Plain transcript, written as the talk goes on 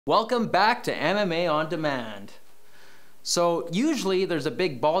Welcome back to MMA On Demand. So usually there's a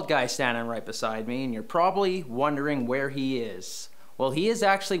big bald guy standing right beside me and you're probably wondering where he is. Well, he is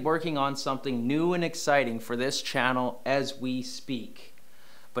actually working on something new and exciting for this channel as we speak.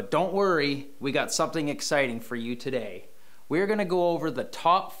 But don't worry, we got something exciting for you today. We're going to go over the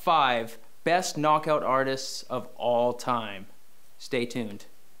top 5 best knockout artists of all time. Stay tuned.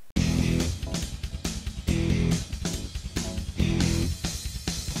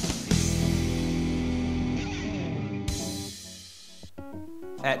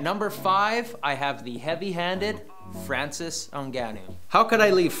 At number 5, I have the heavy-handed Francis Ngannou. How could I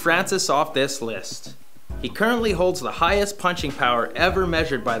leave Francis off this list? He currently holds the highest punching power ever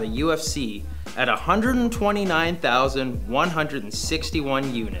measured by the UFC at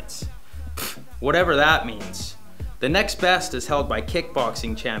 129,161 units. Pfft, whatever that means. The next best is held by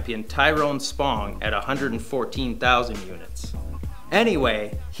kickboxing champion Tyrone Spong at 114,000 units.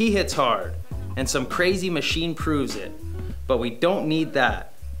 Anyway, he hits hard, and some crazy machine proves it. But we don't need that.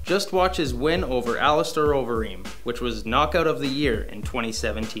 Just watch his win over Alistair Overeem, which was Knockout of the Year in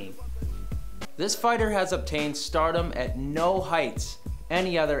 2017. This fighter has obtained stardom at no heights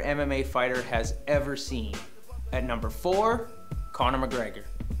any other MMA fighter has ever seen. At number 4, Conor McGregor.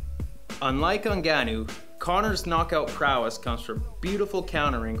 Unlike Ngannou, Conor's knockout prowess comes from beautiful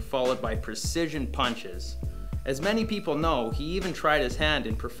countering followed by precision punches. As many people know, he even tried his hand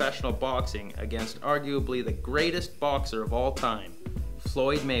in professional boxing against arguably the greatest boxer of all time,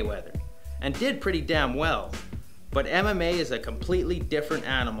 Floyd Mayweather, and did pretty damn well. But MMA is a completely different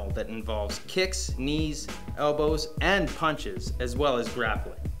animal that involves kicks, knees, elbows, and punches, as well as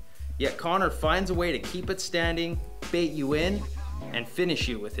grappling. Yet Conor finds a way to keep it standing, bait you in, and finish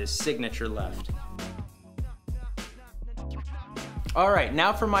you with his signature left. Alright,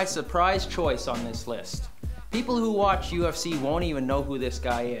 now for my surprise choice on this list. People who watch UFC won't even know who this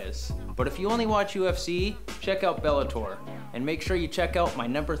guy is. But if you only watch UFC, check out Bellator. And make sure you check out my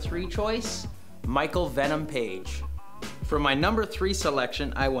number 3 choice, Michael Venom Page. For my number 3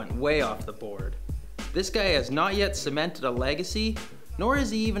 selection, I went way off the board. This guy has not yet cemented a legacy, nor is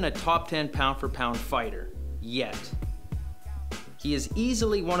he even a top 10 pound for pound fighter, yet. He is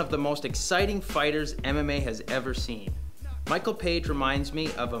easily one of the most exciting fighters MMA has ever seen. Michael Page reminds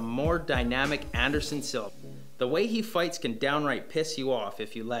me of a more dynamic Anderson Silva. The way he fights can downright piss you off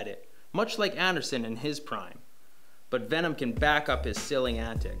if you let it, much like Anderson in his prime. But Venom can back up his silly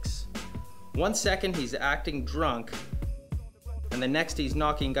antics. 1 second he's acting drunk, and the next he's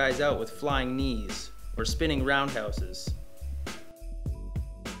knocking guys out with flying knees or spinning roundhouses.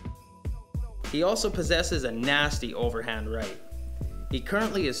 He also possesses a nasty overhand right. He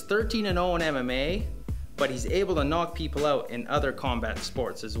currently is 13-0 in MMA, but he's able to knock people out in other combat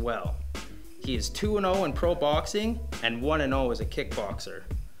sports as well. He is 2-0 in pro boxing and 1-0 as a kickboxer.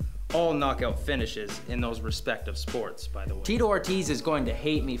 All knockout finishes in those respective sports, by the way. Tito Ortiz is going to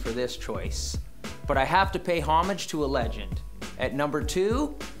hate me for this choice, but I have to pay homage to a legend. At number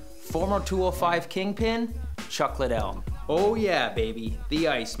 2, former 205 Kingpin, Chuck Liddell. Oh yeah, baby, the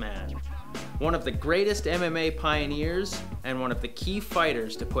Iceman. One of the greatest MMA pioneers and one of the key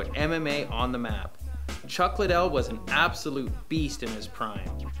fighters to put MMA on the map. Chuck Liddell was an absolute beast in his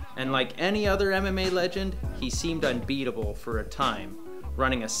prime, and like any other MMA legend, he seemed unbeatable for a time,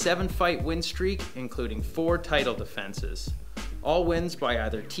 running a 7-fight win streak including 4 title defenses, all wins by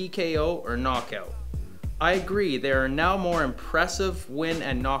either TKO or knockout. I agree there are now more impressive win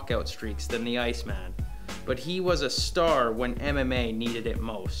and knockout streaks than the Iceman, but he was a star when MMA needed it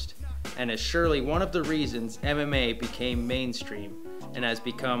most, and is surely one of the reasons MMA became mainstream and has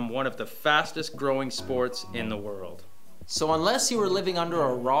become one of the fastest growing sports in the world. So unless you were living under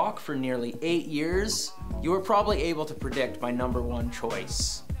a rock for nearly 8 years, you were probably able to predict my number 1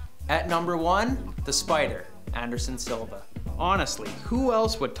 choice. At number 1, the Spider, Anderson Silva. Honestly, who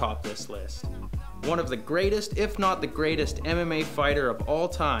else would top this list? One of the greatest, if not the greatest MMA fighter of all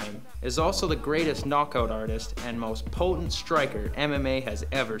time, is also the greatest knockout artist and most potent striker MMA has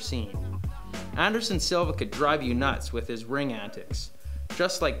ever seen. Anderson Silva could drive you nuts with his ring antics,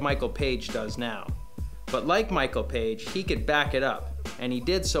 just like Michael Page does now. But like Michael Page, he could back it up, and he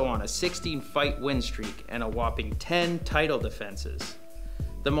did so on a 16-fight win streak and a whopping 10 title defenses.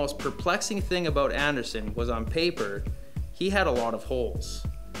 The most perplexing thing about Anderson was on paper, he had a lot of holes,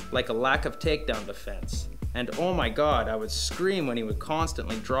 like a lack of takedown defense. And oh my god, I would scream when he would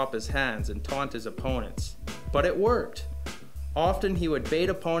constantly drop his hands and taunt his opponents. But it worked. Often he would bait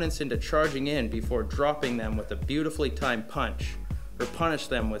opponents into charging in before dropping them with a beautifully timed punch, or punish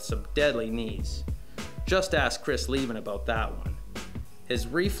them with some deadly knees. Just ask Chris Leben about that one. His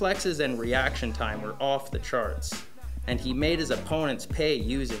reflexes and reaction time were off the charts, and he made his opponents pay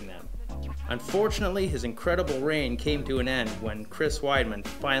using them. Unfortunately, his incredible reign came to an end when Chris Weidman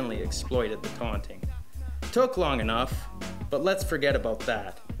finally exploited the taunting. Took long enough, but let's forget about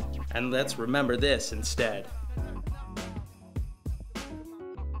that, and let's remember this instead.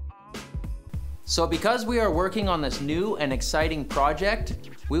 So because we are working on this new and exciting project,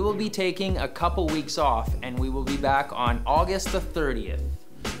 we will be taking a couple weeks off and we will be back on August the 30th.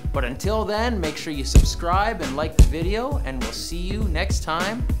 But until then, make sure you subscribe and like the video, and we'll see you next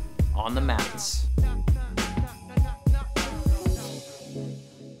time on the mats.